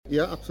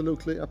Yeah,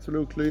 absolutely.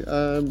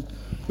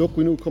 Look,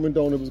 we knew coming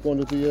down it was going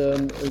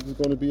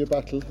to be a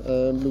battle.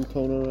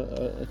 Newtown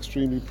are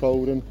extremely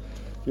proud, and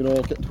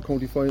getting to a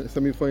county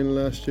semi-final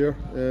last year.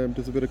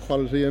 There's a bit of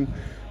quality, and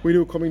we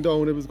knew coming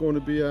down it was going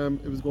to be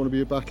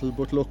a battle.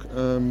 But look,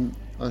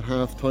 at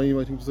half time,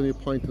 I think there was only a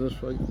point in it,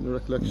 right, in the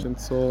recollection.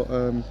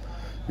 So.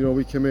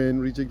 We came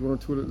in, rejigged one or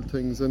two little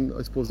things, and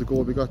I suppose the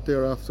goal we got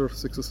there after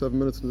 6 or 7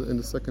 minutes in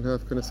the second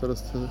half kind of set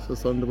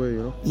us on the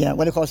way, Yeah,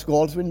 well, of course,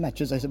 goals win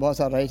matches, I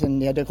suppose, all right,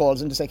 and the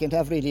goals in the second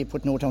half really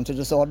put Newtown to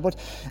the sword. But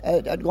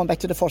going back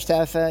to the first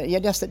half,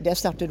 they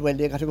started well.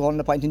 They got a goal on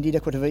the point. Indeed, they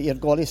could have. Your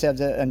goalie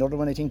saved another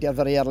one, I think, there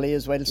very early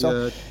as well.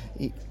 So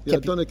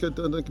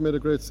Dunick made a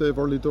great save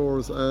early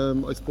doors.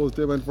 I suppose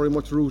they went very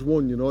much route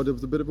one. There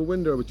was a bit of a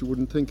wind there, but you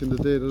wouldn't think in the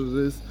day that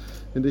it is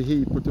in the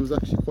heat. But there was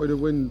actually quite a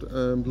wind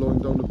blowing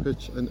down the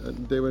pitch, and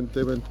they went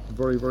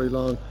very, very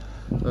long,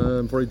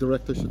 very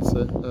direct, I should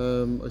say.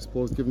 I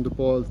suppose giving the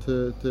ball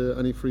to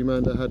any free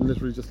man that had,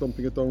 literally just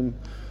lumping it down,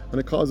 and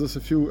it caused us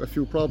a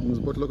few problems.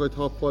 But look, I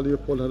thought Paul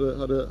Leopold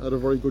had a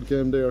very good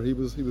game there. He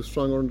was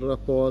strong under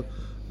that ball.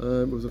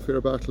 It was a fair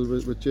battle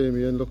with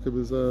Jamie, and look, it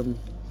was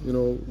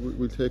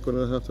we'll take one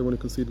at half time when he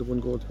conceded one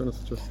goal, to be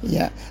honest with you.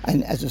 Yeah,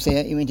 and as you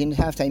say, you went in at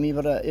half time, you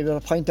were a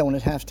point down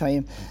at half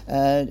time.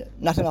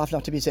 Not an awful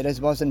lot to be said, I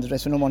suppose, and the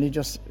rest of them only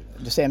just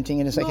the same thing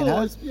in the second half.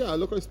 I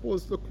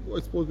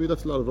suppose we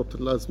left a lot of it up to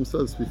the lads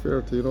themselves, to be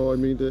fair to I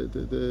mean,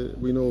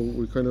 we know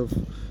we kind of,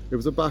 it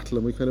was a battle,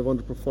 and we kind of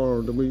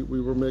underperformed, and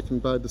we were making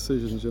bad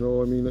decisions. I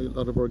mean, a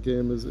lot of our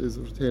game is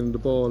retaining the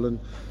ball and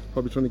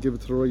probably trying to give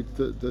it to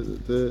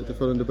the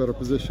fella in the better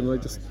position. And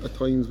I just, at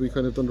times, we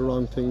kind of done the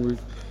wrong thing.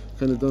 We've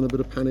kind of done a bit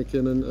of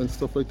panicking and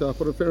stuff like that.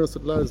 But in fairness to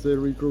the lads, they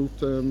regrouped,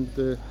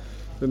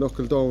 they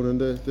knuckled down,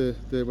 and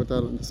they went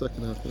at it in the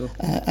second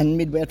half. And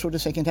midway through the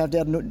second half,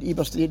 there, it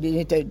was,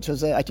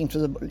 I think,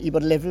 it was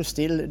Eber level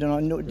still.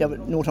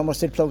 Newtown was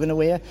still plugging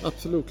away.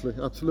 Absolutely.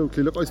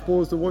 Look, I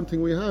suppose the one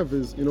thing we have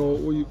is,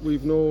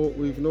 we've no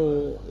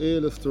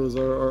A-listers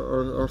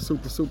or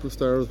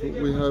superstars, but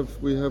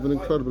we have an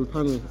incredible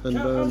panel, and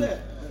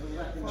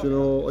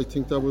I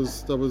think that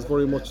was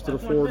very much to the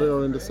fore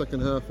there in the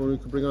second half, when we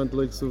could bring on the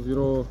likes of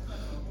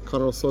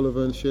Conor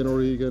O'Sullivan, Shane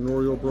O'Regan,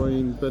 Rory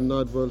O'Brien, Ben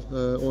Nadwell,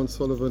 Owen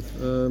Sullivan.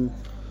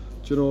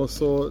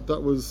 So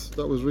that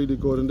was really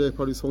good, and they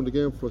probably sold the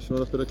game for us.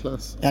 That bit of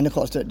class. And of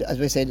course, as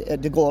we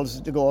said, the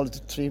goals,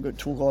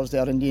 two goals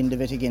there in the end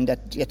of it again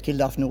that get killed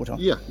off Newtown.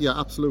 Yeah,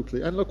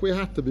 absolutely. And look, we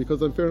had to,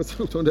 because in fairness to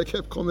Newtown, they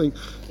kept coming.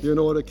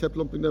 They kept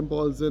lumping them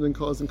balls in and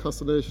causing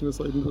consternation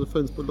inside in the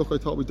defence. But look, I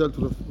thought we dealt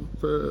with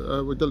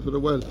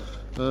it well.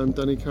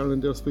 Danny Carroll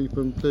there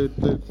sweeping, played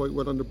quite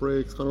well on the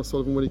breaks. Conor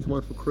Sullivan, when he came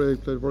out for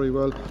Craig, played very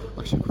well.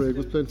 Actually, Craig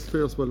was playing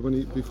fierce well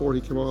before he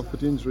came off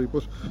with the injury.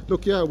 But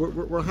look, yeah,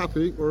 we're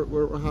happy.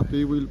 We're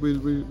happy. We'll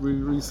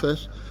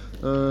reset.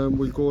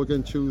 We'll go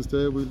again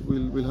Tuesday.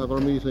 We'll have our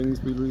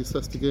meetings. We'll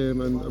reassess the game,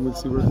 and we'll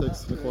see where it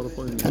takes to the quarter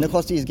final. And of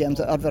course, these games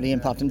are very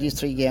important. These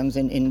three games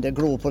in the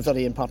group are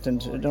very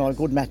important.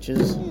 Good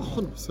matches.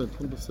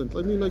 100%.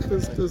 I mean, like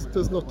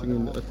there's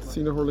nothing at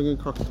senior hurling in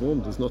Cork at the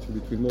moment. There's nothing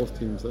between most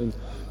teams. And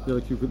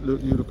like you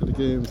look at the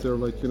games there.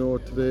 Like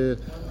today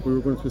we were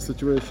going to a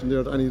situation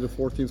there that any of the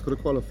four teams could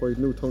have qualified.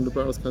 Newtown, the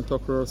Bars can't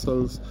tucker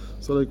ourselves.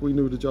 So like we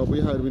knew the job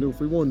we had. We knew if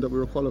we won that we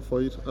were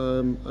qualified.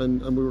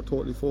 And we were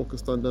totally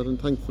focused on that, and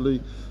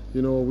thankfully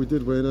we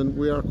did win, and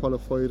we are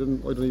qualified,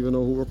 and I don't even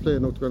know who we're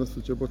playing now, to be honest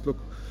with you. But look,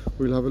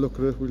 we'll have a look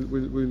at it.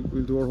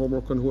 We'll do our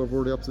homework on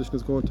whoever the opposition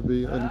is going to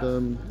be, and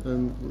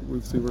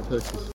we'll see where it takes us.